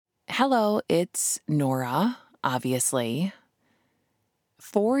Hello, it's Nora, obviously.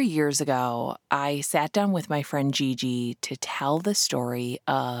 4 years ago, I sat down with my friend Gigi to tell the story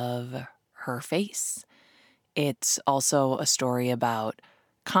of her face. It's also a story about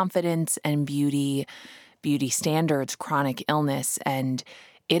confidence and beauty standards, chronic illness, and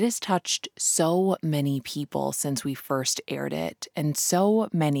it has touched so many people since we first aired it. And so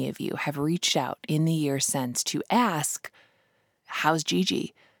many of you have reached out in the years since to ask, how's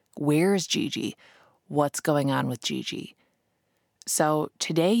Gigi? Where's Gigi? What's going on with Gigi? So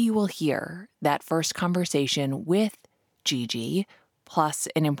today you will hear that first conversation with Gigi, plus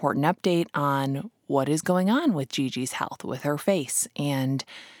an important update on what is going on with Gigi's health, with her face. And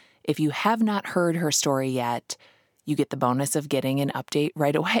if you have not heard her story yet, you get the bonus of getting an update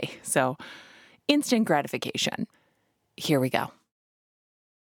right away. So instant gratification. Here we go.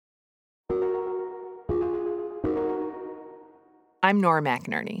 I'm Nora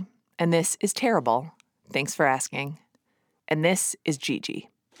McInerney, and this is Terrible. Thanks for asking. And this is Gigi.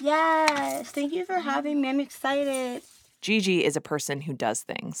 Yes, thank you for having me. I'm excited. Gigi is a person who does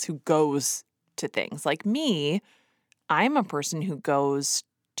things, who goes to things. Like me, I'm a person who goes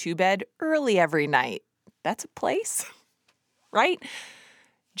to bed early every night. That's a place, right?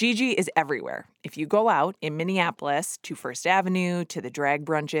 Gigi is everywhere. If you go out in Minneapolis to First Avenue, to the drag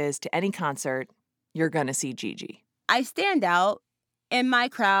brunches, to any concert, you're going to see Gigi. I stand out in my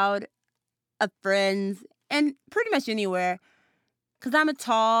crowd of friends and pretty much anywhere because I'm a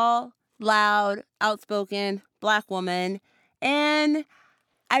tall, loud, outspoken Black woman, and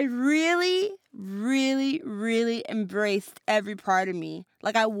I really embraced every part of me.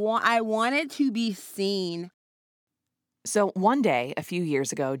 Like I wanted to be seen. So one day, a few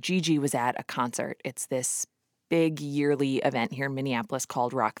years ago, Gigi was at a concert. It's this big yearly event here in Minneapolis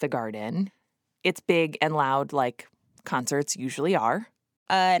called Rock the Garden. It's big and loud like concerts usually are.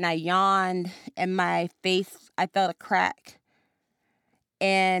 And I yawned, and my face, I felt a crack.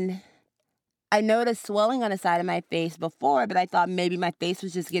 And I noticed swelling on the side of my face before, but I thought maybe my face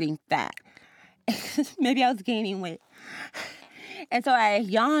was just getting fat. Maybe I was gaining weight. And so I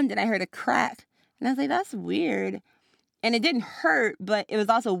yawned, and I heard a crack. And I was like, that's weird. And it didn't hurt, but it was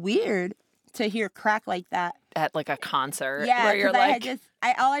also weird to hear a crack like that. At like a concert? Yeah, where you're like...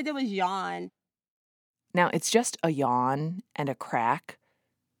 all I did was yawn. Now, it's just a yawn and a crack.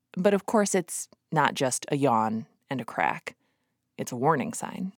 But of course, it's not just a yawn and a crack. It's a warning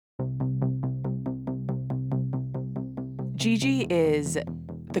sign. Gigi is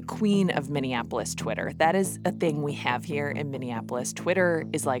the queen of Minneapolis Twitter. That is a thing we have here in Minneapolis. Twitter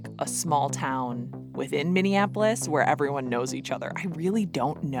is like a small town within Minneapolis where everyone knows each other. I really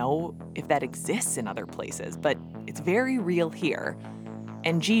don't know if that exists in other places, but it's very real here.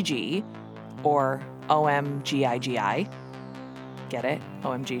 And Gigi, or OMGIGI, get it?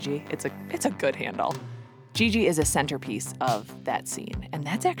 OMGG? It's a good handle. Gigi is a centerpiece of that scene. And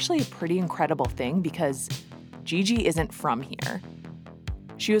that's actually a pretty incredible thing because Gigi isn't from here.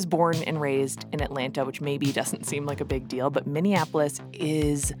 She was born and raised in Atlanta, which maybe doesn't seem like a big deal, but Minneapolis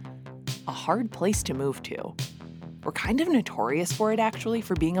is a hard place to move to. We're kind of notorious for it, actually,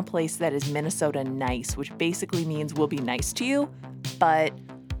 for being a place that is Minnesota nice, which basically means we'll be nice to you, but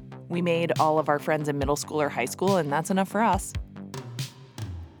we made all of our friends in middle school or high school, and that's enough for us.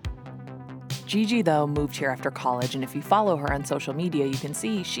 Gigi, though, moved here after college, and if you follow her on social media, you can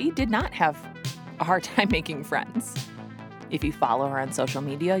see she did not have a hard time making friends. If you follow her on social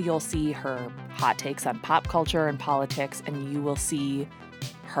media, you'll see her hot takes on pop culture and politics, and you will see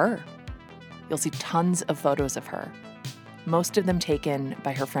her. You'll see tons of photos of her, most of them taken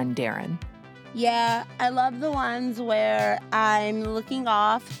by her friend Darren. Yeah, I love the ones where I'm looking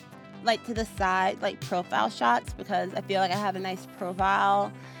off, like to the side, like profile shots, because I feel like I have a nice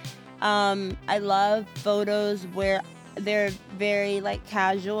profile. I love photos where they're very like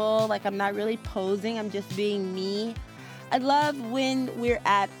casual, like I'm not really posing, I'm just being me. I love when we're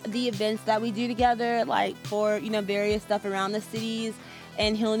at the events that we do together, like for, various stuff around the cities,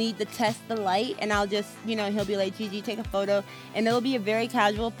 and he'll need to test the light, and I'll just, he'll be like, Gigi, take a photo, and it'll be a very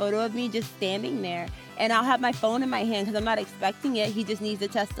casual photo of me just standing there, and I'll have my phone in my hand because I'm not expecting it. He just needs to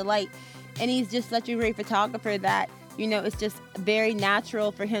test the light, and he's just such a great photographer that, it's just very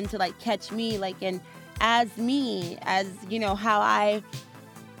natural for him to like catch me, like, and as me, as, how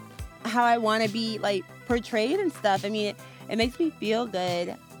I want to be like portrayed and stuff. I mean, it makes me feel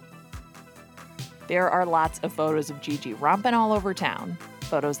good. There are lots of photos of Gigi romping all over town.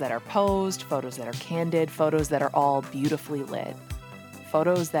 Photos that are posed, photos that are candid, photos that are all beautifully lit.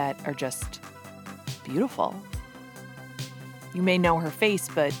 Photos that are just beautiful. You may know her face,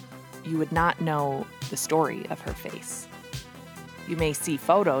 but you would not know the story of her face. You may see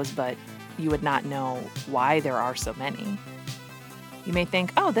photos, but you would not know why there are so many. You may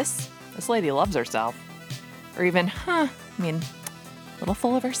think, oh, this lady loves herself. Or even, a little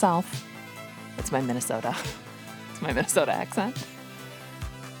full of herself. It's my Minnesota. It's my Minnesota accent.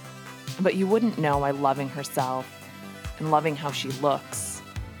 But you wouldn't know why loving herself and loving how she looks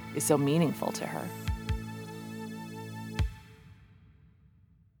is so meaningful to her.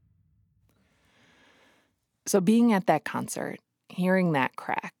 So being at that concert, hearing that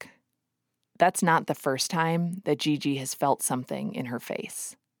crack, that's not the first time that Gigi has felt something in her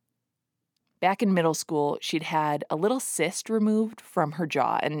face. Back in middle school, she'd had a little cyst removed from her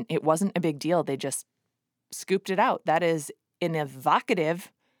jaw, and it wasn't a big deal. They just scooped it out. That is an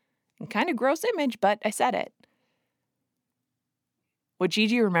evocative and kind of gross image, but I said it. What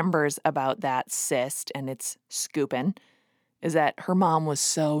Gigi remembers about that cyst and its scooping is that her mom was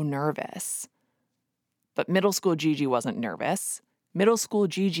so nervous. But middle school Gigi wasn't nervous. Middle school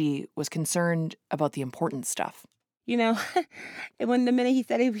Gigi was concerned about the important stuff. When the minute he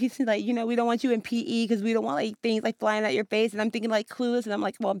said it, he's like, we don't want you in PE because we don't want like things like flying at your face. And I'm thinking like Clueless, and I'm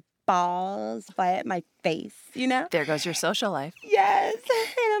like, well, balls fly at my face, There goes your social life. Yes.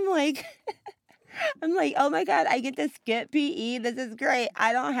 And I'm like, oh my God, I get to skip PE. This is great.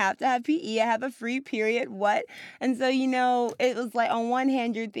 I don't have to have PE. I have a free period. What? And so, it was like on one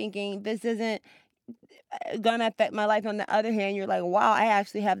hand, you're thinking this isn't gonna affect my life. On the other hand, you're like, wow, I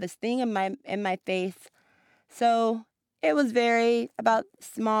actually have this thing in my face. So it was very about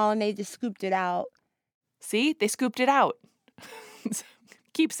small, and they just scooped it out. See, they scooped it out.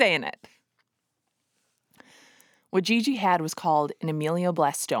 Keep saying it. What Gigi had was called an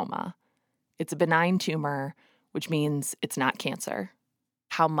ameloblastoma. It's a benign tumor, which means it's not cancer.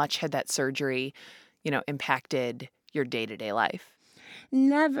 How much had that surgery, impacted your day-to-day life?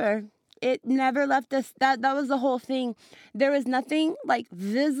 Never. It never left us. That was the whole thing. There was nothing like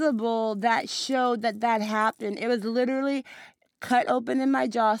visible that showed that happened. It was literally cut open in my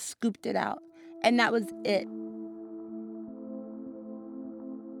jaw, scooped it out. And that was it.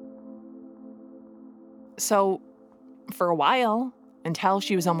 So for a while, until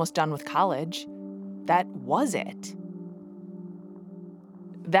she was almost done with college, that was it.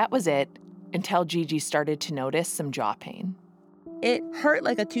 That was it until Gigi started to notice some jaw pain. It hurt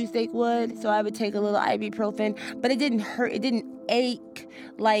like a toothache would, so I would take a little ibuprofen, but it didn't hurt. It didn't ache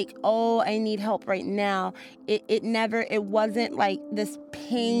like, oh, I need help right now. It wasn't like this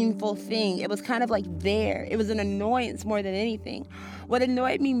painful thing. It was kind of like there. It was an annoyance more than anything. What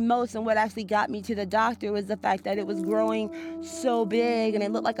annoyed me most and what actually got me to the doctor was the fact that it was growing so big and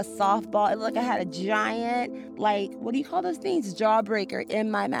it looked like a softball. It looked like I had a giant, what do you call those things? Jawbreaker in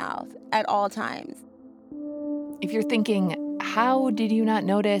my mouth at all times. If you're thinking, how did you not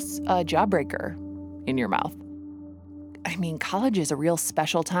notice a jawbreaker in your mouth? College is a real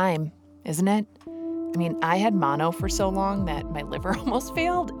special time, isn't it? I had mono for so long that my liver almost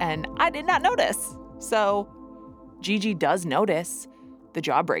failed, and I did not notice. So Gigi does notice the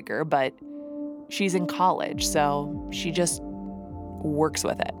jawbreaker, but she's in college, so she just works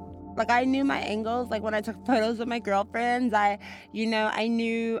with it. I knew my angles. When I took photos with my girlfriends, I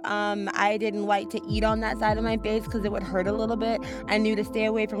knew I didn't like to eat on that side of my face because it would hurt a little bit. I knew to stay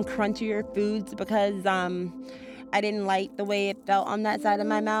away from crunchier foods because I didn't like the way it felt on that side of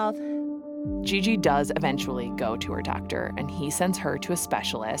my mouth. Gigi does eventually go to her doctor, and he sends her to a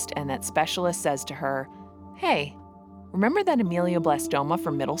specialist, and that specialist says to her, hey, remember that ameloblastoma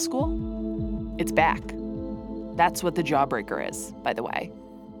from middle school? It's back. That's what the jawbreaker is, by the way.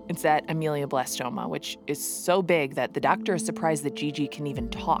 It's that ameloblastoma, which is so big that the doctor is surprised that Gigi can even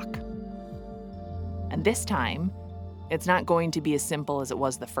talk. And this time, it's not going to be as simple as it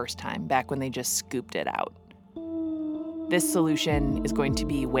was the first time, back when they just scooped it out. This solution is going to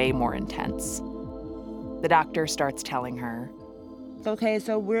be way more intense. The doctor starts telling her, okay,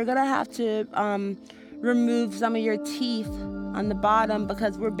 so we're going to have to remove some of your teeth on the bottom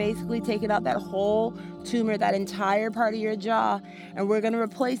because we're basically taking out that whole tumor, that entire part of your jaw, and we're going to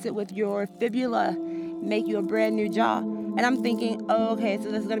replace it with your fibula, make you a brand new jaw. And I'm thinking, oh, okay, so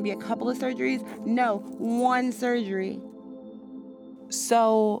there's going to be a couple of surgeries? No, one surgery.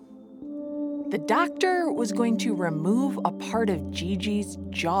 So the doctor was going to remove a part of Gigi's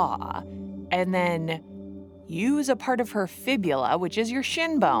jaw and then use a part of her fibula, which is your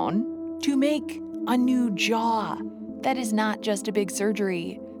shin bone, to make a new jaw. That is not just a big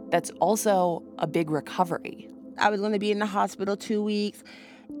surgery. That's also a big recovery. I was going to be in the hospital 2 weeks.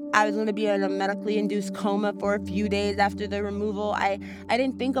 I was going to be in a medically induced coma for a few days after the removal. I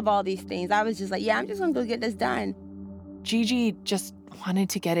didn't think of all these things. I was just like, yeah, I'm just going to go get this done. Gigi just wanted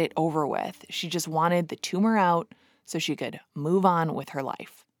to get it over with. She just wanted the tumor out so she could move on with her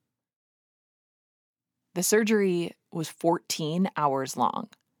life. The surgery was 14 hours long.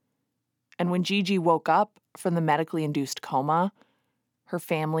 And when Gigi woke up from the medically induced coma, her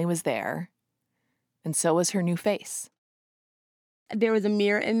family was there, and so was her new face. There was a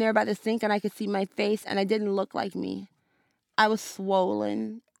mirror in there by the sink, and I could see my face, and I didn't look like me. I was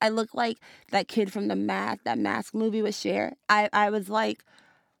swollen. I looked like that kid from that Mask movie with Cher. I was like,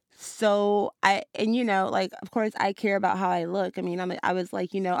 of course I care about how I look. I mean, I was like,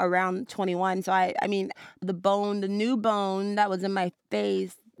 around 21. So the new bone that was in my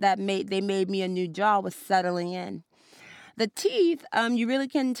face they made me a new jaw was settling in. The teeth, you really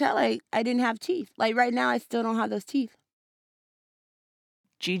couldn't tell I didn't have teeth. Like right now, I still don't have those teeth.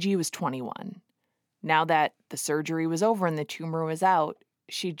 Gigi was 21. Now that the surgery was over and the tumor was out,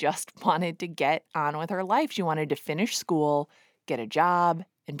 she just wanted to get on with her life. She wanted to finish school, get a job,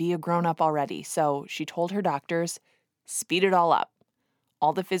 and be a grown-up already. So she told her doctors, speed it all up.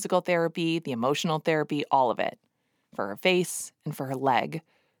 All the physical therapy, the emotional therapy, all of it. For her face and for her leg,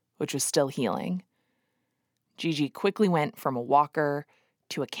 which was still healing. Gigi quickly went from a walker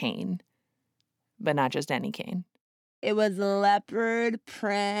to a cane. But not just any cane. It was leopard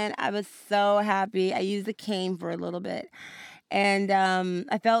print. I was so happy. I used the cane for a little bit. And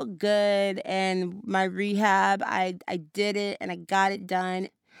I felt good. And my rehab, I did it and I got it done.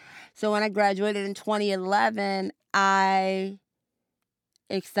 So when I graduated in 2011, I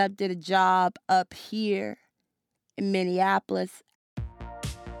accepted a job up here in Minneapolis.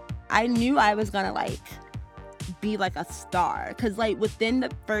 I knew I was going to be like a star, because within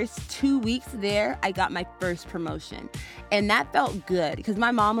the first 2 weeks there, I got my first promotion, and that felt good because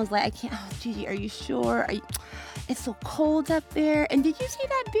my mom was like, I can't, Gigi, are you sure? It's so cold up there, and did you see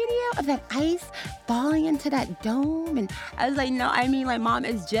that video of that ice falling into that dome? And I was like, no, Mom,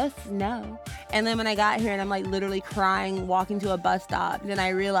 it's just snow. And then when I got here and I'm literally crying walking to a bus stop, then I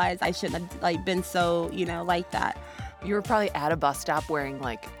realized I shouldn't have been so like that. You were probably at a bus stop wearing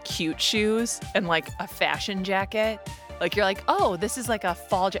cute shoes and a fashion jacket. You're oh, this is a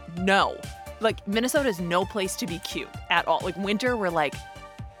fall jacket. No. Minnesota is no place to be cute at all. Winter, we're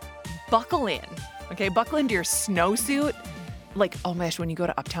buckle in. Okay, buckle into your snowsuit. Oh my gosh, when you go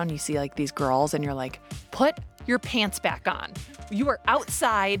to Uptown, you see these girls and you're put your pants back on. You are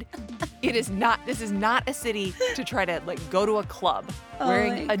outside. This is not a city to try to go to a club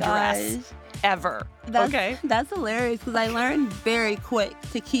wearing a dress. Ever. That's hilarious because I learned very quick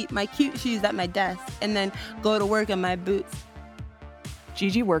to keep my cute shoes at my desk and then go to work in my boots.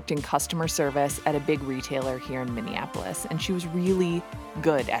 Gigi worked in customer service at a big retailer here in Minneapolis, and she was really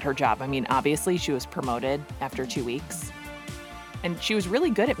good at her job. Obviously, she was promoted after 2 weeks, and she was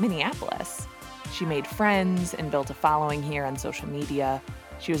really good at Minneapolis. She made friends and built a following here on social media.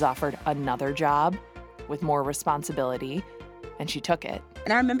 She was offered another job with more responsibility, and she took it.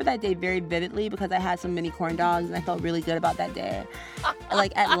 And I remember that day very vividly because I had some mini corn dogs and I felt really good about that day.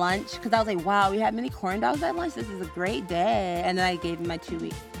 At lunch, because I was like, wow, we had mini corn dogs at lunch. This is a great day. And then I gave him my 2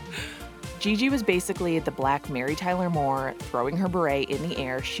 weeks. Gigi was basically the Black Mary Tyler Moore throwing her beret in the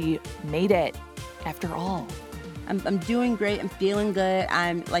air. She made it after all. I'm doing great. I'm feeling good.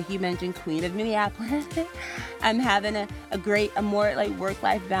 I'm, like you mentioned, queen of Minneapolis. I'm having a more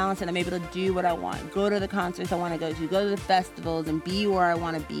work-life balance, and I'm able to do what I want. Go to the concerts I want to go to the festivals and be where I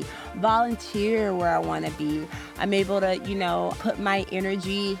want to be, volunteer where I want to be. I'm able to, put my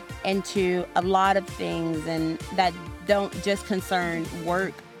energy into a lot of things and that don't just concern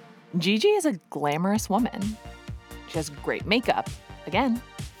work. Gigi is a glamorous woman. She has great makeup. Again,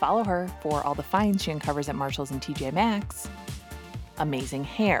 follow her for all the finds she uncovers at Marshalls and TJ Maxx. Amazing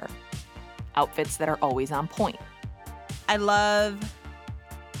hair. Outfits that are always on point. I love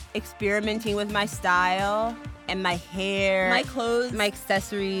experimenting with my style and my hair, my clothes, my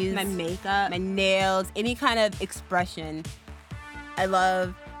accessories, my makeup, my nails, any kind of expression. I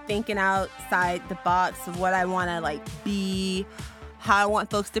love thinking outside the box of what I want to be, how I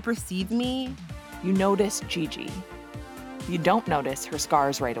want folks to perceive me. You notice Gigi. You don't notice her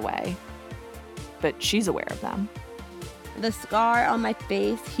scars right away, but she's aware of them. The scar on my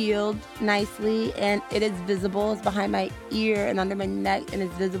face healed nicely, and it is visible. It's behind my ear and under my neck, and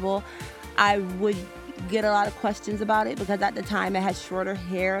it's visible. I would get a lot of questions about it because at the time I had shorter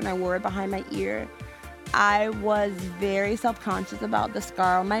hair and I wore it behind my ear. I was very self-conscious about the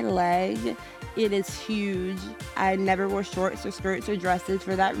scar on my leg. It is huge. I never wore shorts or skirts or dresses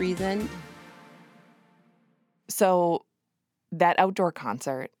for that reason. So that outdoor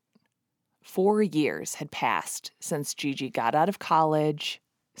concert, 4 years had passed since Gigi got out of college,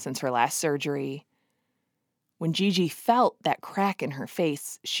 since her last surgery. When Gigi felt that crack in her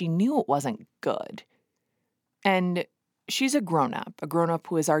face, she knew it wasn't good. And she's a grown-up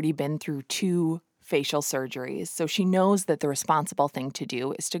who has already been through 2 facial surgeries, so she knows that the responsible thing to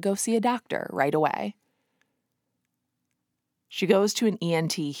do is to go see a doctor right away. She goes to an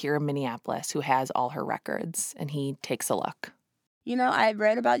ENT here in Minneapolis who has all her records, and he takes a look. I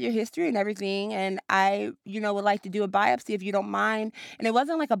read about your history and everything, and I, would like to do a biopsy if you don't mind. And it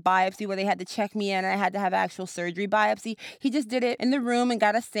wasn't like a biopsy where they had to check me in and I had to have actual surgery biopsy. He just did it in the room and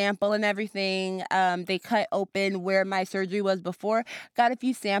got a sample and everything. They cut open where my surgery was before, got a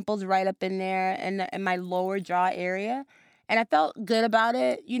few samples right up in there in my lower jaw area. And I felt good about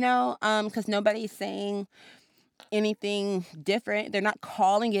it, because nobody's saying anything different. They're not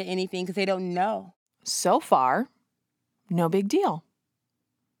calling it anything because they don't know. So far, no big deal.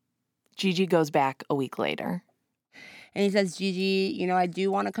 Gigi goes back a week later. And he says, Gigi, I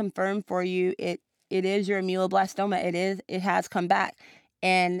do want to confirm for you, it is your ameloblastoma. It has come back.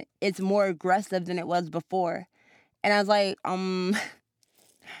 And it's more aggressive than it was before. And I was like,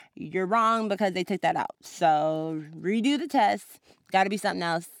 you're wrong because they took that out. So redo the test. Got to be something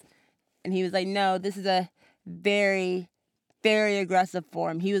else. And he was like, no, this is a very, very aggressive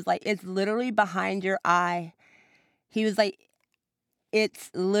form. He was like, it's literally behind your eye. He was like, it's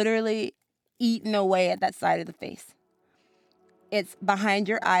literally eaten away at that side of the face. It's behind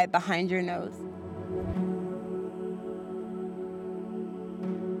your eye, behind your nose.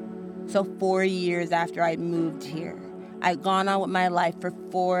 So 4 years after I moved here, I'd gone on with my life for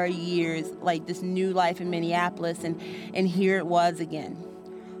 4 years, like this new life in Minneapolis, and here it was again.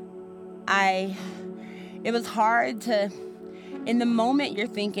 It was hard to... In the moment, you're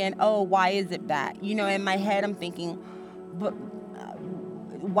thinking, oh, why is it back? In my head, I'm thinking, but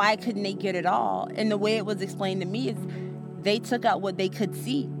why couldn't they get it all? And the way it was explained to me is they took out what they could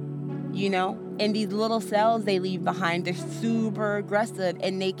see, And these little cells they leave behind, they're super aggressive,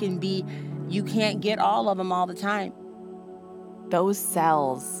 and you can't get all of them all the time. Those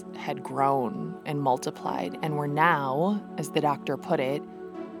cells had grown and multiplied and were now, as the doctor put it,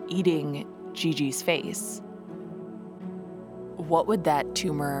 eating Gigi's face. What would that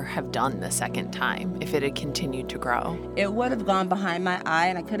tumor have done the second time if it had continued to grow? It would have gone behind my eye,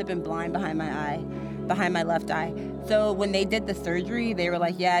 and I could have been blind behind my left eye. So when they did the surgery, they were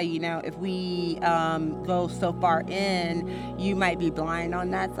like, yeah, if we go so far in, you might be blind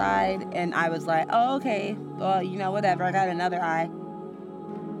on that side. And I was like, oh, okay, well, whatever, I got another eye.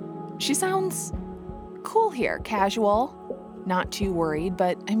 She sounds cool here, casual, not too worried.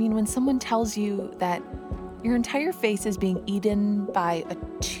 But when someone tells you that your entire face is being eaten by a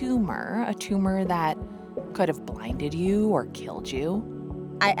tumor that could have blinded you or killed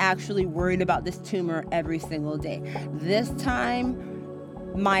you. I actually worried about this tumor every single day. This time,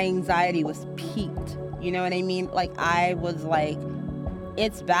 my anxiety was peaked. You know what I mean? Like, I was like,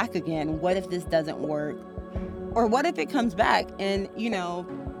 it's back again. What if this doesn't work? Or what if it comes back and,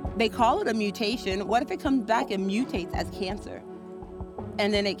 they call it a mutation. What if it comes back and mutates as cancer?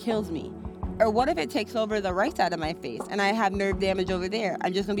 And then it kills me. Or what if it takes over the right side of my face and I have nerve damage over there?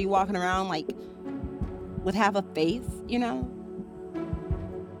 I'm just going to be walking around like with half a face,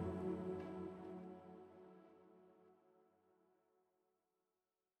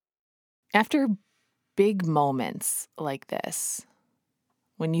 After big moments like this,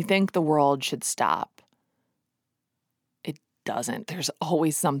 when you think the world should stop, it doesn't. There's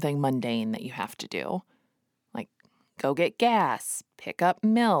always something mundane that you have to do. Like go get gas, pick up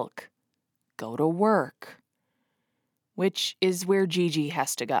milk, go to work, which is where Gigi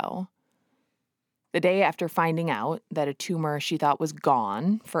has to go. The day after finding out that a tumor she thought was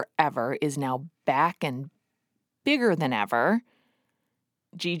gone forever is now back and bigger than ever,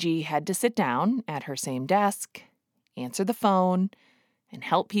 Gigi had to sit down at her same desk, answer the phone, and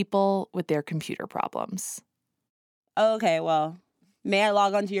help people with their computer problems. Okay, well, may I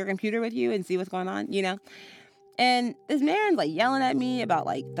log onto your computer with you and see what's going on, And this man's like yelling at me about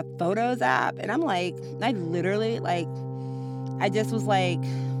like the Photos app. And I'm like, I literally I just was like,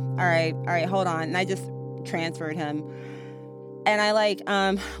 all right, hold on. And I just transferred him. And I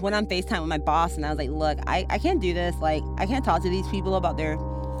went on FaceTime with my boss and I was like, look, I can't do this. Like, I can't talk to these people about their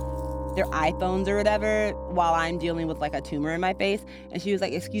iPhones or whatever while I'm dealing with like a tumor in my face. And she was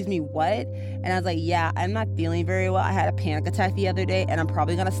like, excuse me, what? And I was like, yeah, I'm not feeling very well. I had a panic attack the other day and I'm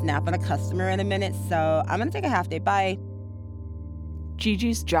probably going to snap on a customer in a minute. So I'm going to take a half day. Bye.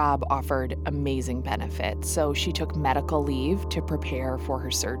 Gigi's job offered amazing benefits, so she took medical leave to prepare for her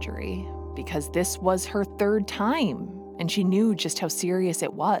surgery because this was her third time, and she knew just how serious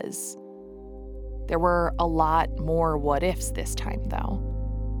it was. There were a lot more what-ifs this time, though.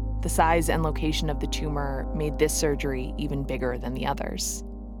 The size and location of the tumor made this surgery even bigger than the others.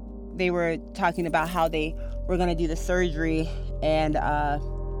 they were talking about how they were going to do the surgery, and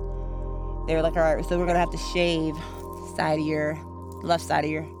they were like, all right, so we're going to have to shave left side of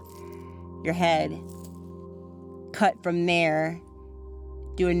your head, cut from there,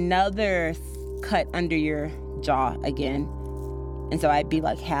 do another cut under your jaw again. And so I'd be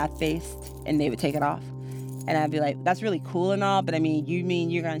like half-faced, and they would take it off. And I'd be like, that's really cool and all, but I mean, you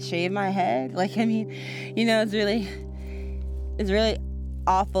mean you're going to shave my head? Like, I mean, you know, it's really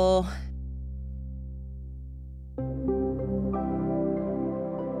awful.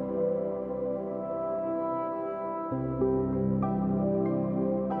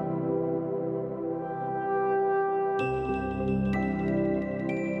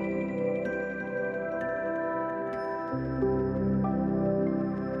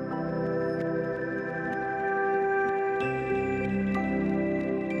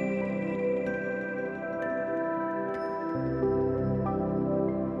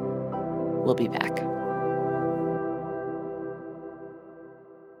 We'll be back.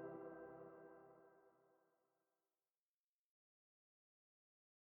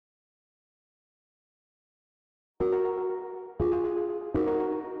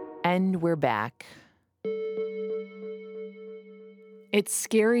 And we're back. It's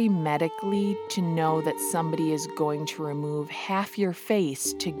scary medically to know that somebody is going to remove half your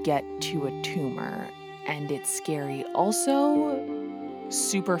face to get to a tumor. And it's scary also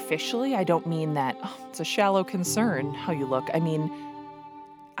superficially. I don't mean that it's a shallow concern how you look. I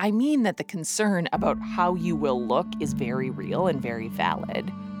mean that the concern about how you will look is very real and very valid.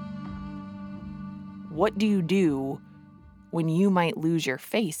 What do you do when you might lose your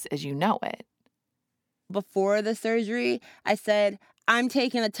face as you know it? Before the surgery, I said, I'm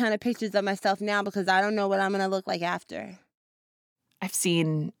taking a ton of pictures of myself now because I don't know what I'm going to look like after. I've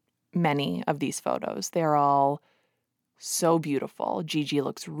seen many of these photos. They're all so beautiful. Gigi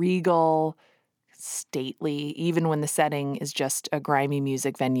looks regal, stately, even when the setting is just a grimy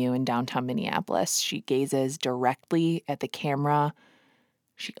music venue in downtown Minneapolis. She gazes directly at the camera.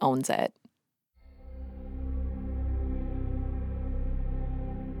 She owns it.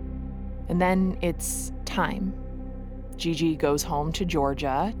 And then it's time. Gigi goes home to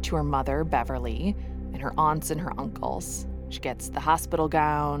Georgia to her mother, Beverly, and her aunts and her uncles. She gets the hospital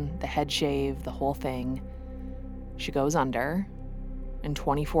gown, the head shave, the whole thing. She goes under, and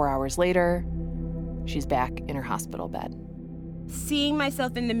 24 hours later, she's back in her hospital bed. Seeing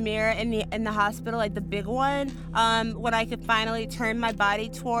myself in the mirror in the hospital, like the big one, when I could finally turn my body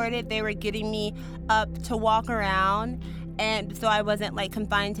toward it, they were getting me up to walk around, and so I wasn't like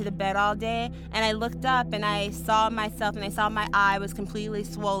confined to the bed all day. And I looked up and I saw myself, and I saw my eye was completely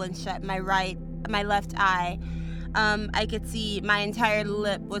swollen shut, my left eye. I could see my entire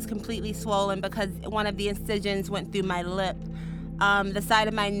lip was completely swollen because one of the incisions went through my lip. The side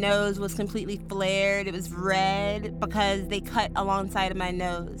of my nose was completely flared. It was red because they cut alongside of my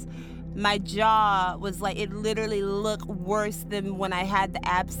nose. My jaw was like, it literally looked worse than when I had the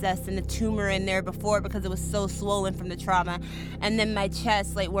abscess and the tumor in there before because it was so swollen from the trauma. And then my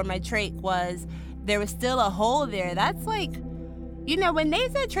chest, like where my trach was, there was still a hole there. That's like, you know, when they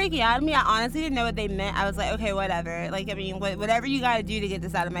said tracheotomy, I honestly didn't know what they meant. I was like, okay, whatever. Like, I mean, whatever you got to do to get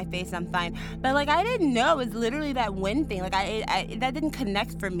this out of my face, I'm fine. But, like, I didn't know it was literally that wind thing. Like, that didn't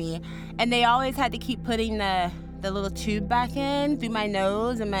connect for me. And they always had to keep putting the little tube back in through my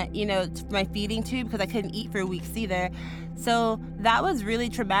nose and my feeding tube because I couldn't eat for weeks either. So that was really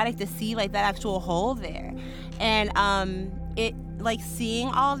traumatic to see, like, that actual hole there. And like seeing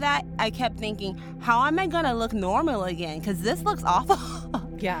all that, I kept thinking, how am I gonna look normal again? Because this looks awful.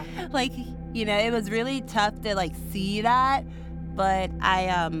 Yeah. Like, you know, it was really tough to like see that, but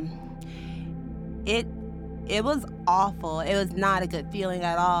it was awful. It was not a good feeling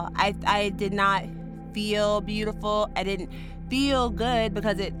at all. I did not feel beautiful. I didn't feel good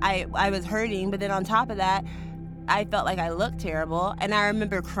because I was hurting, but then on top of that, I felt like I looked terrible, and I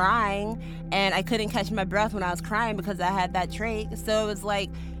remember crying, and I couldn't catch my breath when I was crying because I had that trach. So it was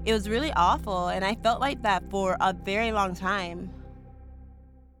like, it was really awful, and I felt like that for a very long time.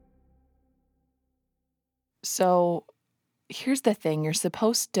 So here's the thing. You're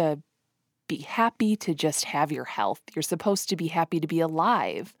supposed to be happy to just have your health. You're supposed to be happy to be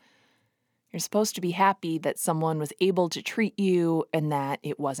alive. You're supposed to be happy that someone was able to treat you and that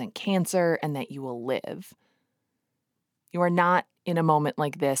it wasn't cancer and that you will live. You are not, in a moment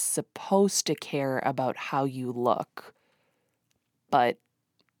like this, supposed to care about how you look. But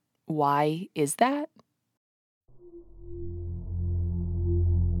why is that?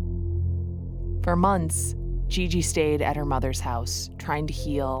 For months, Gigi stayed at her mother's house, trying to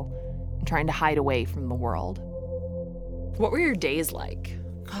heal and trying to hide away from the world. What were your days like?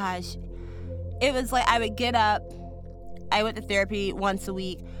 gosh, it was like I would get up. I went to therapy once a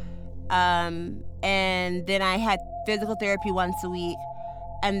week. And then I had physical therapy once a week.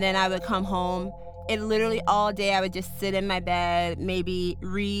 And then I would come home. It literally all day I would just sit in my bed, maybe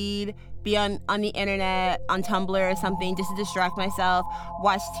read, be on the internet, on Tumblr or something, just to distract myself,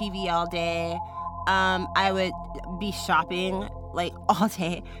 watch TV all day. I would be shopping like all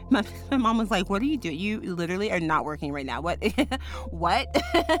day. My mom was like, "What are you doing? You literally are not working right now. What?" What?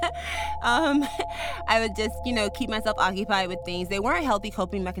 I would just, keep myself occupied with things. They weren't healthy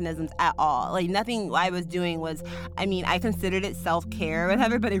coping mechanisms at all. Like nothing I was doing was, I considered it self-care or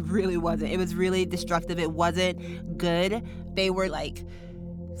whatever, but it really wasn't. It was really destructive. It wasn't good. They were like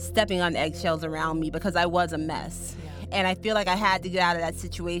stepping on eggshells around me because I was a mess. Yeah. And I feel like I had to get out of that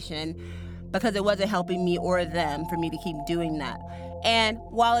situation because it wasn't helping me or them for me to keep doing that. And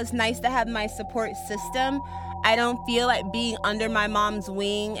while it's nice to have my support system, I don't feel like being under my mom's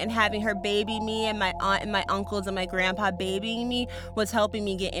wing and having her baby me and my aunt and my uncles and my grandpa babying me was helping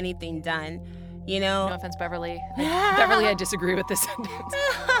me get anything done, No offense, Beverly. Beverly, I disagree with this sentence.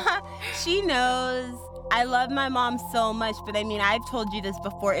 She knows. I love my mom so much, but I've told you this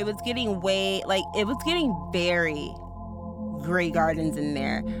before. It was getting very Grey Gardens in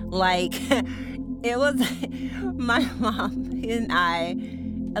there. Like, it was my mom and I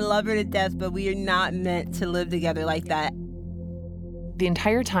love her to death, but we are not meant to live together like that. The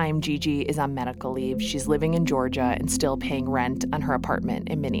entire time Gigi is on medical leave, she's living in Georgia and still paying rent on her apartment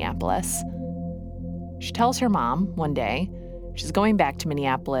in Minneapolis. She tells her mom one day she's going back to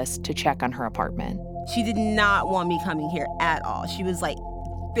Minneapolis to check on her apartment. She did not want me coming here at all. She was like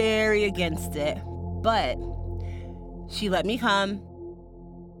very against it, but she let me come.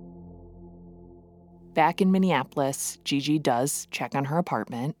 Back in Minneapolis, Gigi does check on her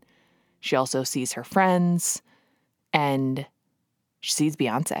apartment. She also sees her friends, and she sees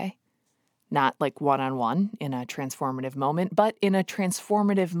Beyonce. Not like one-on-one in a transformative moment, but in a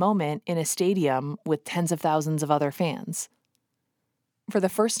transformative moment in a stadium with tens of thousands of other fans. For the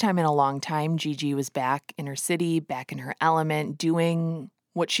first time in a long time, Gigi was back in her city, back in her element, doing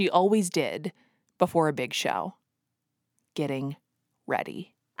what she always did before a big show. Getting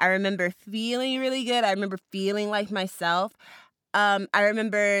ready. I remember feeling really good. I remember feeling like myself. I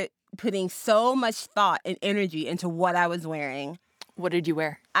remember putting so much thought and energy into what I was wearing. What did you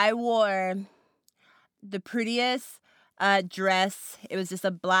wear? I wore the prettiest dress. It was just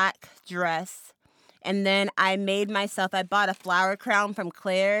a black dress. And then I bought a flower crown from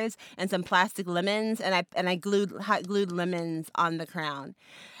Claire's and some plastic lemons, and I hot glued lemons on the crown.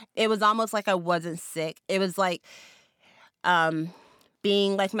 It was almost like I wasn't sick. It was like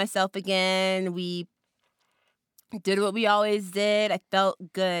being like myself again. We did what we always did. I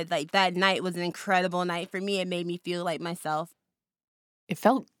felt good. Like that night was an incredible night for me. It made me feel like myself. It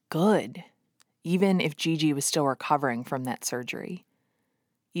felt good, even if Gigi was still recovering from that surgery.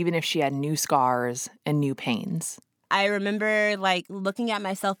 Even if she had new scars and new pains. I remember like looking at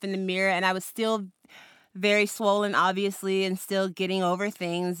myself in the mirror, and I was still very swollen, obviously, and still getting over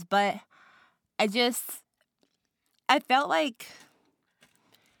things. But I felt like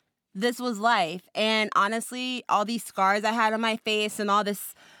this was life. And honestly, all these scars I had on my face and all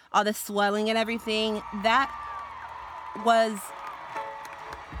this swelling and everything, that was,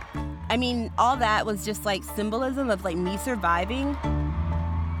 all that was just like symbolism of like me surviving.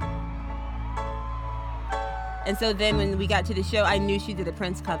 And so then when we got to the show, I knew she did a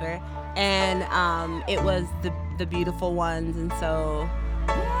Prince cover, and it was the Beautiful Ones, and so.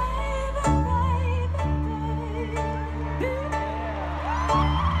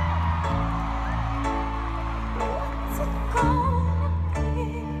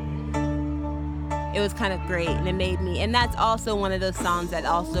 It was kind of great, and it made me, and that's also one of those songs that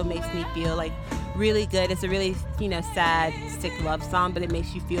also makes me feel like really good. It's a really, sad, sick love song, but it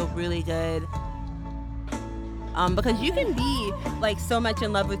makes you feel really good. Because you can be like so much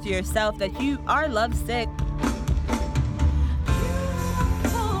in love with yourself that you are lovesick.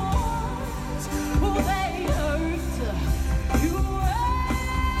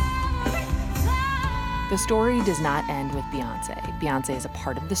 The story does not end with Beyonce. Beyonce is a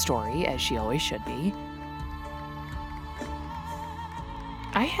part of the story, as she always should be.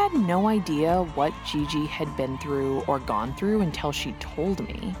 I had no idea what Gigi had been through or gone through until she told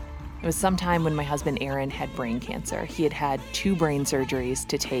me. It was sometime when my husband Aaron had brain cancer. He had had 2 brain surgeries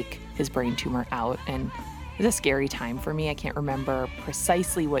to take his brain tumor out, and it was a scary time for me. I can't remember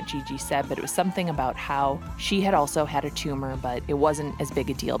precisely what Gigi said, but it was something about how she had also had a tumor, but it wasn't as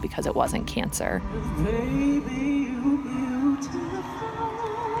big a deal because it wasn't cancer.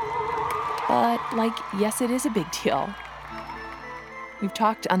 But, yes, it is a big deal. We've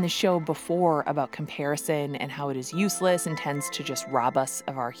talked on the show before about comparison and how it is useless and tends to just rob us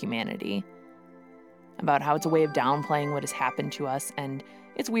of our humanity. About how it's a way of downplaying what has happened to us, and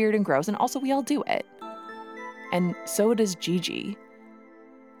it's weird and gross, and also we all do it. And so does Gigi.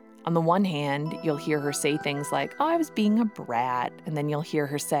 On the one hand, you'll hear her say things like, "Oh, I was being a brat," and then you'll hear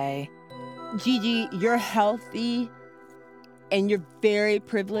her say, Gigi, you're healthy, and you're very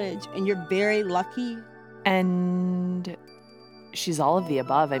privileged, and you're very lucky. and she's all of the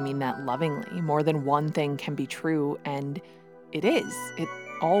above. I mean that lovingly. More than one thing can be true, and it is. It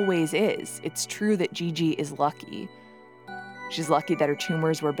always is. It's true that Gigi is lucky. She's lucky that her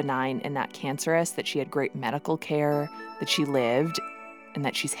tumors were benign and not cancerous, that she had great medical care, that she lived, and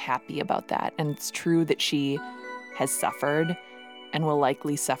that she's happy about that. And it's true that she has suffered and will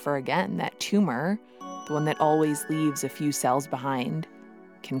likely suffer again. That tumor, the one that always leaves a few cells behind,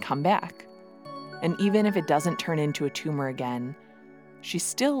 can come back. And even if it doesn't turn into a tumor again, she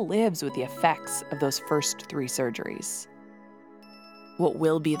still lives with the effects of those first 3 surgeries. What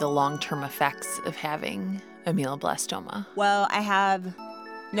will be the long-term effects of having a medulloblastoma? Well, I have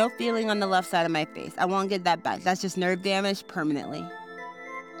no feeling on the left side of my face. I won't get that back. That's just nerve damage permanently.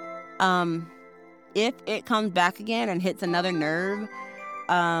 If it comes back again and hits another nerve,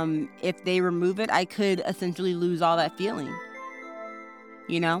 if they remove it, I could essentially lose all that feeling.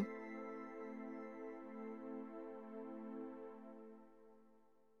 You know?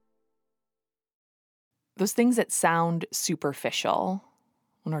 Those things that sound superficial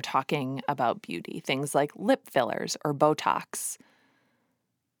when we're talking about beauty, things like lip fillers or Botox,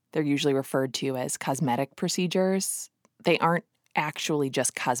 they're usually referred to as cosmetic procedures. They aren't actually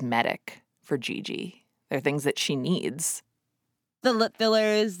just cosmetic for Gigi. They're things that she needs. The lip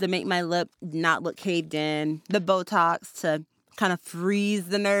fillers to make my lip not look caved in. The Botox to kind of freeze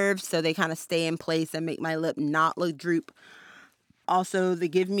the nerves so they kind of stay in place and make my lip not look droop. Also, they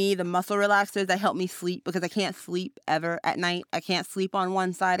give me the muscle relaxers that help me sleep because I can't sleep ever at night. I can't sleep on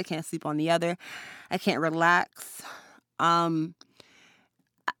one side. I can't sleep on the other. I can't relax. I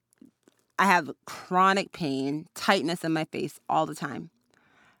have chronic pain, tightness in my face all the time.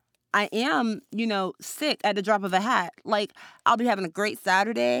 I am, sick at the drop of a hat. Like, I'll be having a great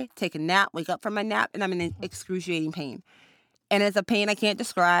Saturday, take a nap, wake up from my nap, and I'm in excruciating pain. And it's a pain I can't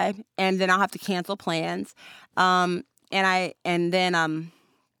describe, and then I'll have to cancel plans. It's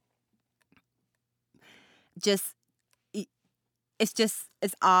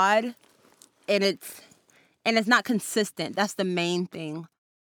odd, and it's not consistent. That's the main thing.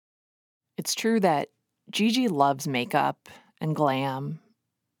 It's true that Gigi loves makeup and glam,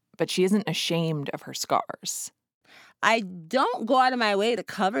 but she isn't ashamed of her scars. I don't go out of my way to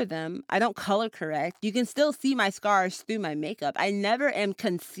cover them. I don't color correct. You can still see my scars through my makeup. I never am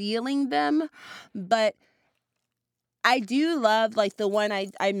concealing them, but I do love, like, the one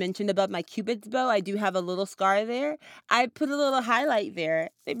I mentioned above my Cupid's bow. I do have a little scar there. I put a little highlight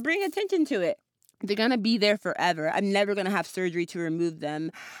there. They bring attention to it. They're going to be there forever. I'm never going to have surgery to remove them.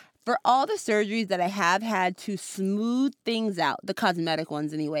 For all the surgeries that I have had to smooth things out, the cosmetic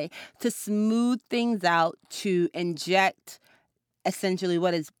ones anyway, to smooth things out, to inject essentially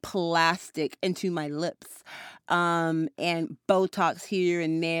what is plastic into my lips, and Botox here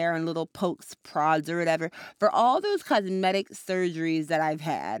and there and little pokes, prods, or whatever. For all those cosmetic surgeries that I've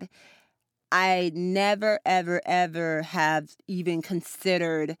had, I never, ever, ever have even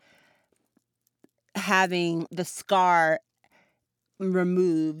considered having the scar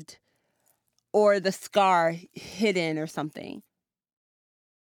removed or the scar hidden or something.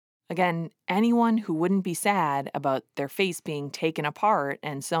 Again, anyone who wouldn't be sad about their face being taken apart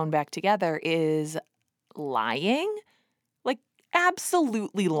and sewn back together is lying. Like,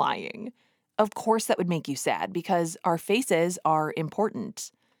 absolutely lying. Of course that would make you sad because our faces are important.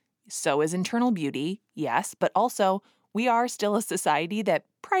 So is internal beauty, yes, but also we are still a society that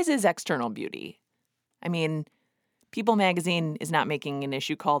prizes external beauty. I mean, People magazine is not making an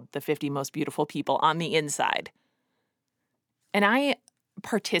issue called The 50 Most Beautiful People on the Inside. And I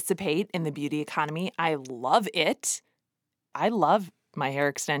participate in the beauty economy. I love it. I love my hair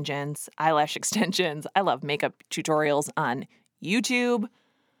extensions, eyelash extensions. I love makeup tutorials on YouTube.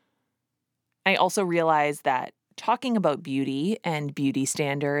 I also realize that talking about beauty and beauty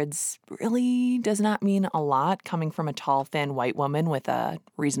standards really does not mean a lot coming from a tall, thin white woman with a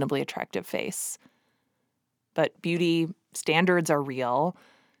reasonably attractive face. But beauty standards are real,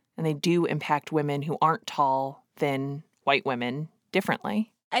 and they do impact women who aren't tall, thin, white women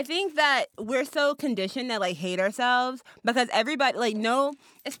differently. I think that we're so conditioned to, hate ourselves because everybody,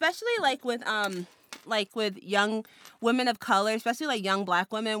 especially, with, like with young women of color, especially like young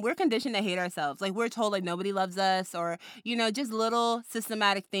Black women, we're conditioned to hate ourselves. Like we're told like nobody loves us, or just little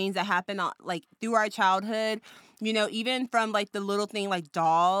systematic things that happen like through our childhood. Even from like the little thing like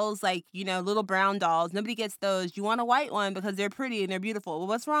dolls, like little brown dolls. Nobody gets those. You want a white one because they're pretty and they're beautiful. Well,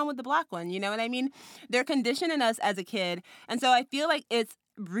 what's wrong with the Black one? You know what I mean? They're conditioning us as a kid, and so I feel like it's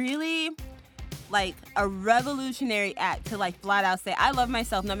really like a revolutionary act to like flat out say, I love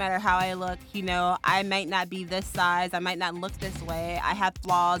myself no matter how I look. I might not be this size, I might not look this way, I have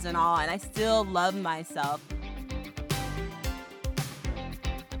flaws and all, and I still love myself.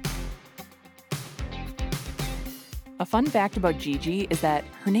 A fun fact about Gigi is that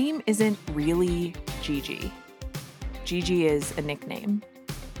her name isn't really Gigi. Gigi is a nickname.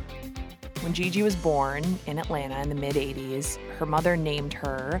 When Gigi was born in Atlanta in the mid-'80s, her mother named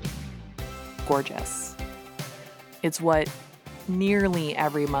her Gorgeous. It's what nearly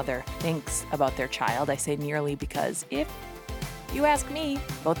every mother thinks about their child. I say nearly because if you ask me,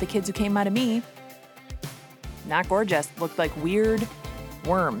 both the kids who came out of me, not gorgeous, looked like weird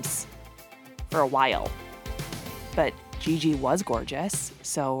worms for a while. But Gigi was gorgeous,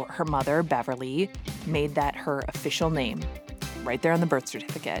 so her mother, Beverly, made that her official name, right there on the birth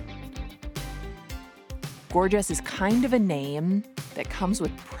certificate. Gorgeous is kind of a name that comes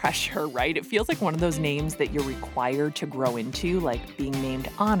with pressure, right? It feels like one of those names that you're required to grow into, like being named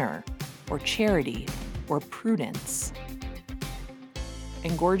Honor or Charity or Prudence.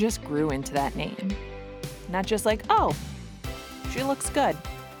 And Gorgeous grew into that name. Not just like, oh, she looks good.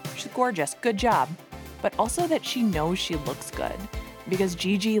 She's gorgeous, good job. But also that she knows she looks good, because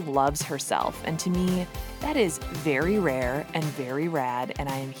Gigi loves herself. And to me, that is very rare and very rad, and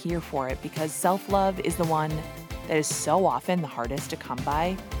I am here for it because self-love is the one that is so often the hardest to come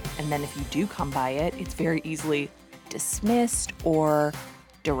by. And then if you do come by it, it's very easily dismissed or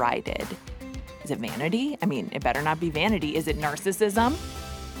derided. Is it vanity? I mean, it better not be vanity. Is it narcissism?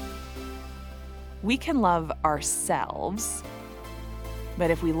 We can love ourselves, but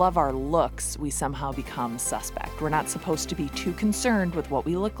if we love our looks, we somehow become suspect. We're not supposed to be too concerned with what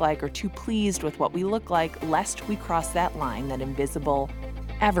we look like or too pleased with what we look like, lest we cross that line, that invisible,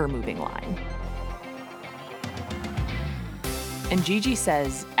 ever-moving line. And Gigi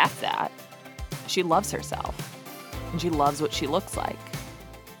says, F that. She loves herself, and she loves what she looks like.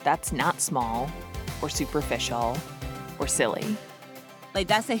 That's not small or superficial or silly. Like,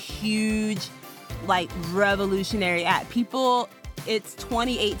 that's a huge, revolutionary act. People, it's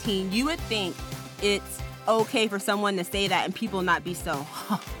 2018. You would think it's okay for someone to say that and people not be so,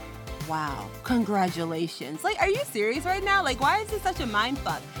 wow, congratulations. Are you serious right now? Why is this such a mind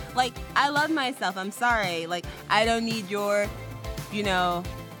fuck? I love myself. I'm sorry. I don't need your,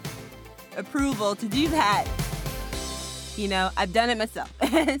 approval to do that. I've done it myself.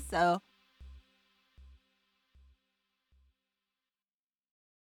 So.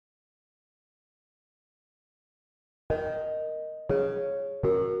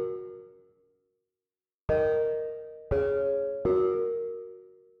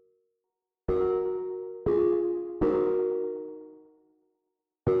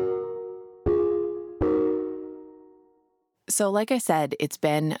 So like I said, it's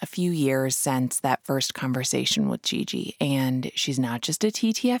been a few years since that first conversation with Gigi, and she's not just a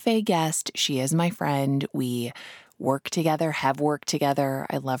TTFA guest. She is my friend. We work together, have worked together.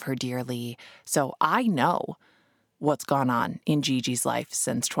 I love her dearly. So I know what's gone on in Gigi's life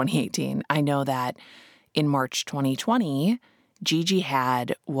since 2018. I know that in March 2020, Gigi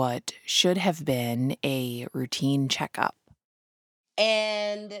had what should have been a routine checkup.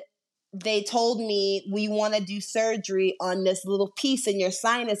 And they told me, we want to do surgery on this little piece in your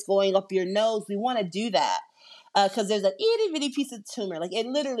sinus going up your nose. We want to do that because there's an itty bitty piece of tumor. It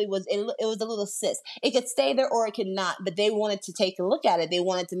literally was, it was a little cyst. It could stay there or it could not, but they wanted to take a look at it. They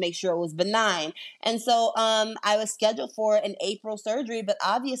wanted to make sure it was benign. And so I was scheduled for an April surgery, but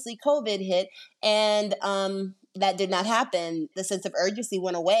obviously COVID hit, and that did not happen. The sense of urgency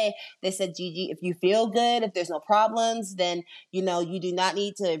went away. They said, Gigi, if you feel good, if there's no problems, then, you do not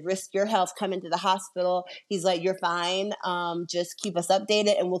need to risk your health coming to the hospital. He's like, you're fine. Just keep us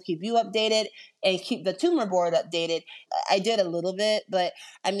updated and we'll keep you updated and keep the tumor board updated. I did a little bit, but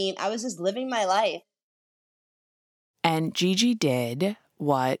I was just living my life. And Gigi did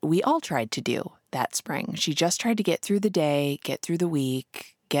what we all tried to do that spring. She just tried to get through the day, get through the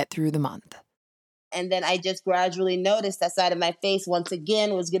week, get through the month. And then I just gradually noticed that side of my face once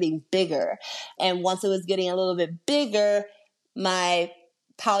again was getting bigger. And once it was getting a little bit bigger, my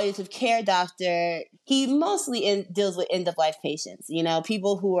palliative care doctor, he mostly deals with end-of-life patients,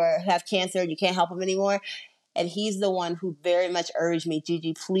 people who have cancer and you can't help them anymore. And he's the one who very much urged me,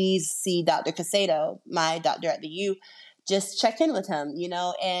 Gigi, please see Dr. Casado, my doctor at the U. Just check in with him,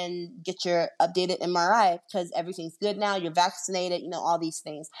 and get your updated MRI because everything's good now. You're vaccinated, all these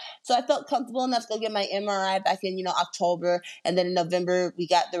things. So I felt comfortable enough to go get my MRI back in, October. And then in November, we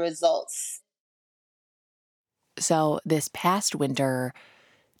got the results. So this past winter,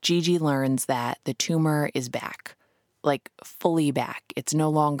 Gigi learns that the tumor is back, like fully back. It's no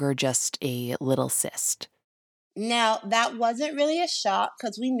longer just a little cyst. Now, that wasn't really a shock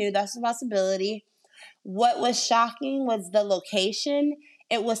because we knew that's a possibility. What was shocking was the location.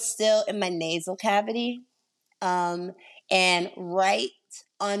 It was still in my nasal cavity, and right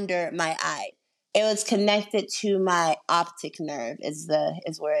under my eye. It was connected to my optic nerve is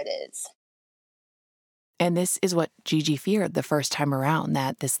where it is. And this is what Gigi feared the first time around,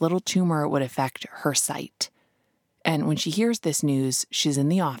 that this little tumor would affect her sight. And when she hears this news, she's in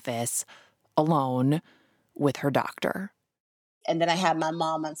the office alone with her doctor. And then I had my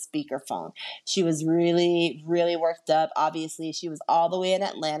mom on speakerphone. She was really, really worked up. Obviously, she was all the way in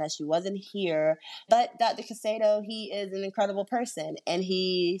Atlanta. She wasn't here. But Dr. Casado, he is an incredible person. And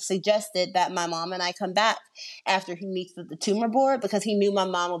he suggested that my mom and I come back after he meets with the tumor board because he knew my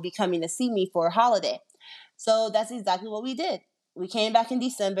mom would be coming to see me for a holiday. So that's exactly what we did. We came back in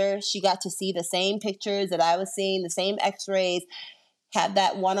December. She got to see the same pictures that I was seeing, the same x-rays. Had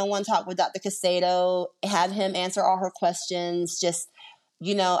that one-on-one talk with Dr. Casado, had him answer all her questions. Just,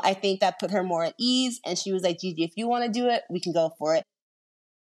 I think that put her more at ease. And she was like, Gigi, if you want to do it, we can go for it.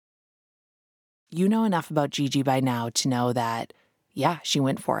 You know enough about Gigi by now to know that, yeah, she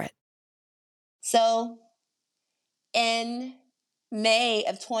went for it. So in May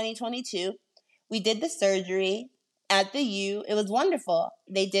of 2022, we did the surgery at the U. It was wonderful.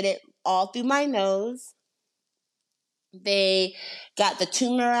 They did it all through my nose. They got the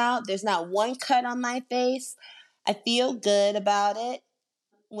tumor out. There's not one cut on my face. I feel good about it.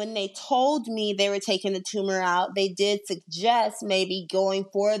 When they told me they were taking the tumor out, they did suggest maybe going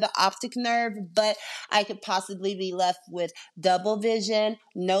for the optic nerve, but I could possibly be left with double vision,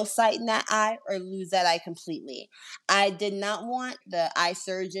 no sight in that eye, or lose that eye completely. I did not want the eye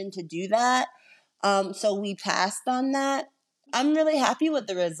surgeon to do that, so we passed on that. I'm really happy with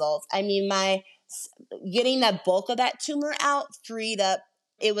the results. I mean, getting that bulk of that tumor out freed up.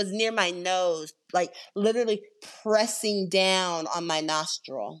 It was near my nose, like literally pressing down on my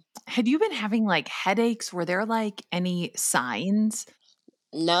nostril. Had you been having headaches? Were there any signs?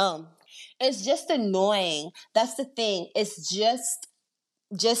 No, it's just annoying. That's the thing. It's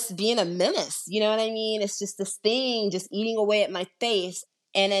just being a menace. You know what I mean? It's just this thing just eating away at my face.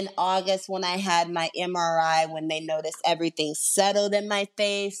 And in August, when I had my MRI, when they noticed everything settled in my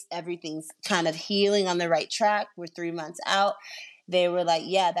face, everything's kind of healing on the right track, we're 3 months out, they were like,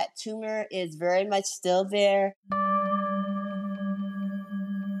 yeah, that tumor is very much still there.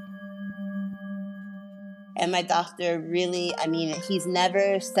 And my doctor really, he's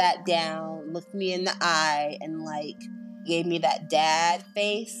never sat down, looked me in the eye, and gave me that dad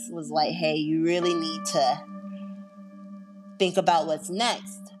face, was like, hey, you really need to think about what's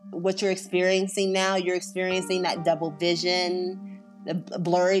next. What you're experiencing now, you're experiencing that double vision, the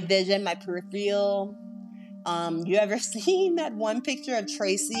blurry vision, my peripheral. You ever seen that one picture of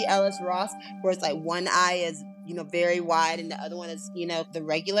Tracy Ellis Ross where it's one eye is, very wide and the other one is, the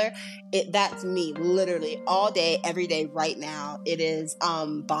regular? That's me literally all day, every day right now. It is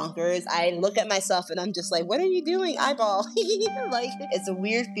bonkers. I look at myself and I'm just like, what are you doing, eyeball? It's a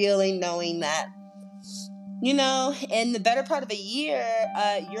weird feeling knowing that, in the better part of a year,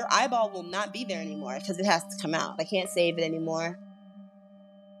 your eyeball will not be there anymore because it has to come out. I can't save it anymore.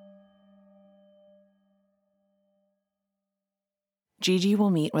 Gigi will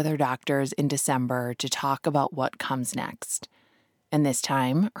meet with her doctors in December to talk about what comes next. And this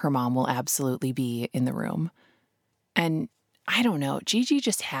time, her mom will absolutely be in the room. And I don't know, Gigi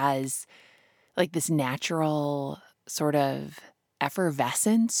just has this natural sort of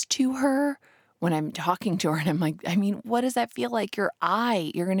effervescence to her when I'm talking to her. And I'm like, what does that feel like? Your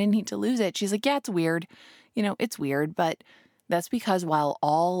eye, you're going to need to lose it. She's like, yeah, it's weird. It's weird, but that's because while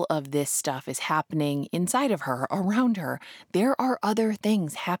all of this stuff is happening inside of her, around her, there are other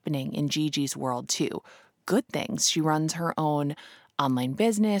things happening in Gigi's world too. Good things. She runs her own online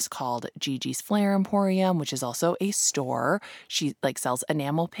business called Gigi's Flair Emporium, which is also a store. She sells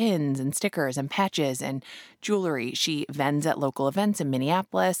enamel pins and stickers and patches and jewelry. She vends at local events in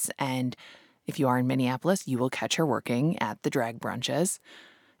Minneapolis. And if you are in Minneapolis, you will catch her working at the drag brunches.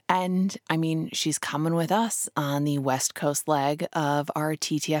 And she's coming with us on the West Coast leg of our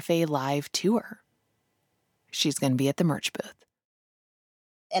TTFA live tour. She's going to be at the merch booth.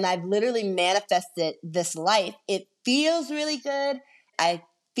 and I've literally manifested this life. It feels really good. I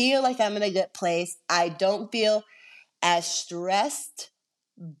feel like I'm in a good place. I don't feel as stressed,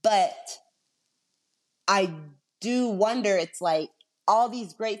 but I do wonder, it's like all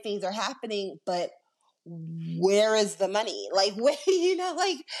these great things are happening, but where is the money? Like, where,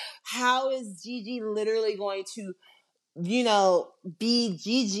 like, how is Gigi literally going to, be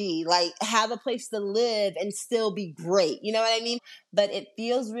Gigi, like have a place to live and still be great? You know what I mean? But it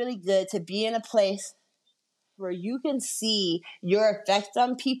feels really good to be in a place where you can see your effect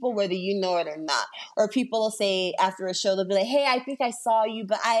on people, whether you know it or not. Or people will say after a show, they'll be like, hey, I think I saw you,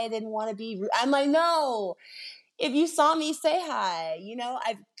 but I didn't want to be rude. I'm like, no, if you saw me, say hi.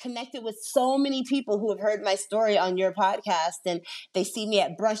 I've connected with so many people who have heard my story on your podcast, and they see me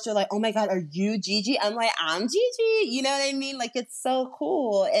at brunch. They're like, oh my God, are you Gigi? I'm like, I'm Gigi. You know what I mean? Like, it's so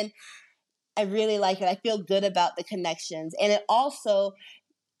cool. And I really like it. I feel good about the connections. And it also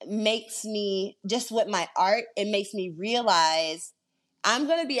makes me, just with my art, it makes me realize I'm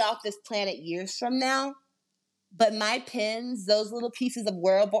going to be off this planet years from now, but my pins, those little pieces of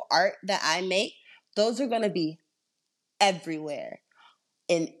wearable art that I make, those are going to be everywhere,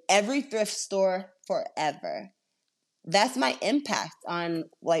 in every thrift store forever. That's my impact on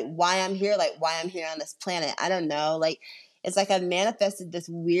like why I'm here, like why I'm here on this planet. I don't know. Like, it's like I've manifested this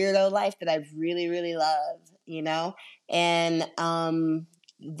weirdo life that I really, really love. And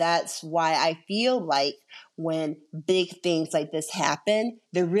that's why I feel like when big things like this happen,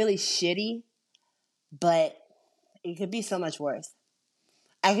 they're really shitty, but it could be so much worse.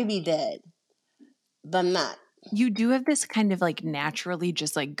 I could be dead, but I'm not. You do have this kind of like naturally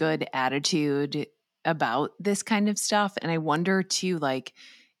just like good attitude about this kind of stuff. And I wonder too, like,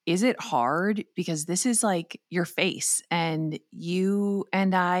 is it hard? Because this is like your face, and you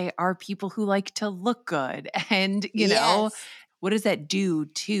and I are people who like to look good. And, Yes. what does that do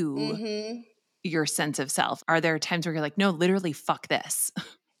to Mm-hmm. your sense of self? Are there times where you're like, no, literally, fuck this?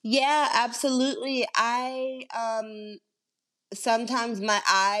 Yeah, absolutely. Sometimes my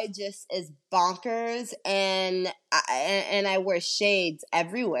eye just is bonkers, and I wear shades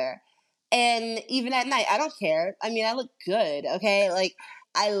everywhere. And even at night, I don't care. I mean, I look good, okay? Like,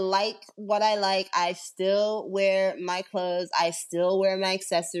 I like what I like. I still wear my clothes. I still wear my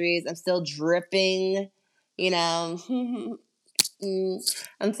accessories. I'm still dripping, you know.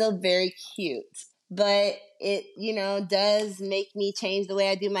 I'm still very cute. But it, does make me change the way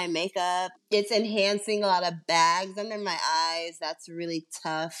I do my makeup. It's enhancing a lot of bags under my eyes. That's really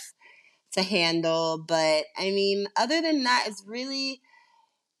tough to handle. But I mean, other than that, it's really,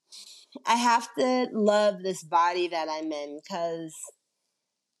 I have to love this body that I'm in because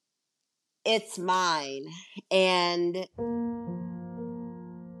it's mine. And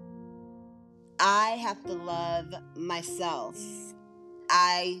I have to love myself.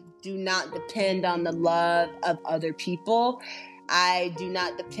 I do not depend on the love of other people. I do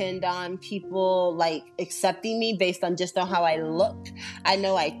not depend on people like accepting me based on just on how I look. I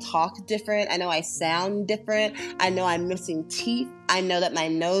know I talk different. I know I sound different. I know I'm missing teeth. I know that my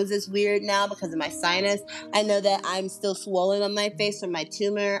nose is weird now because of my sinus. I know that I'm still swollen on my face from my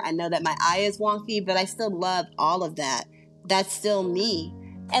tumor. I know that my eye is wonky, but I still love all of that. That's still me.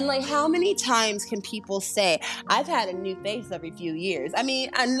 And like, how many times can people say, I've had a new face every few years? I mean,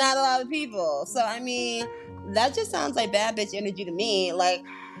 not a lot of people. So, I mean, that just sounds like bad bitch energy to me. Like,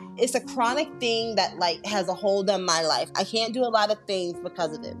 it's a chronic thing that like has a hold on my life. I can't do a lot of things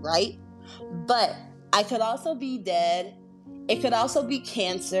because of it, right? But I could also be dead. It could also be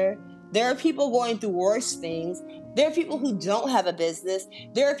cancer. There are people going through worse things. There are people who don't have a business.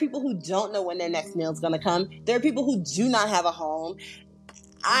 There are people who don't know when their next meal is going to come. There are people who do not have a home.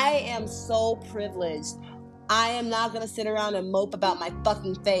 I am so privileged. I am not going to sit around and mope about my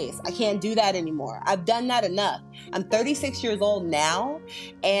fucking face. I can't do that anymore. I've done that enough. I'm 36 years old now,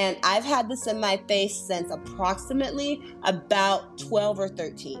 and I've had this in my face since approximately about 12 or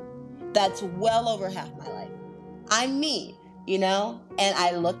 13. That's well over half my life. I'm me, and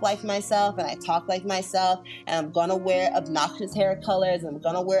I look like myself and I talk like myself, and I'm going to wear obnoxious hair colors, and I'm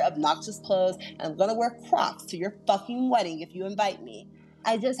going to wear obnoxious clothes, and I'm going to wear Crocs to your fucking wedding if you invite me.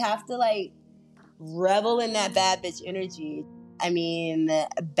 I just have to like revel in that bad bitch energy. I mean,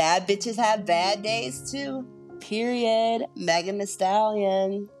 bad bitches have bad days too. Period. Megan Thee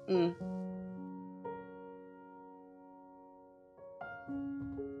Stallion.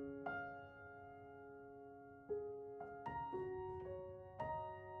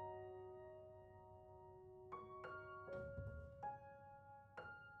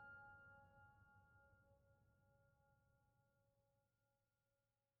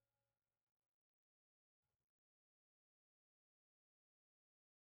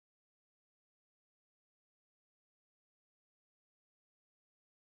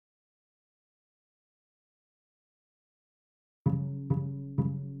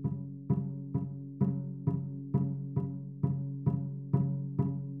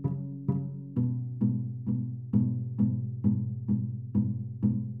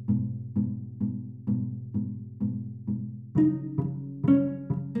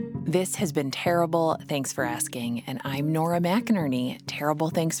 This has been Terrible, Thanks for Asking, and I'm Nora McInerney. Terrible,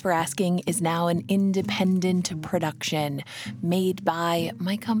 Thanks for Asking is now an independent production made by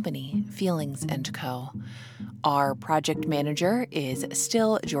my company, Feelings & Co. Our project manager is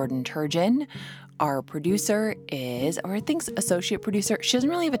still Jordan Turgeon. Our producer is, or I think associate producer, she doesn't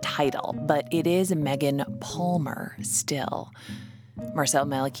really have a title, but it is Megan Palmer still. Marcel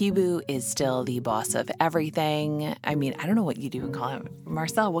Malakibu is still the boss of everything. I mean, I don't know what you'd even call him.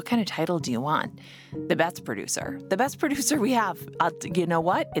 Marcel, what kind of title do you want? The best producer. The best producer we have. You know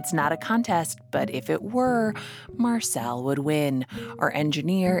what? It's not a contest, but if it were, Marcel would win. Our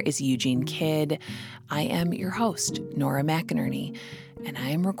engineer is Eugene Kidd. I am your host, Nora McInerney, and I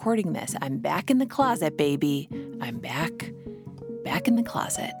am recording this. I'm back in the closet, baby. I'm back in the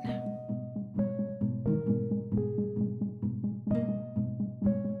closet.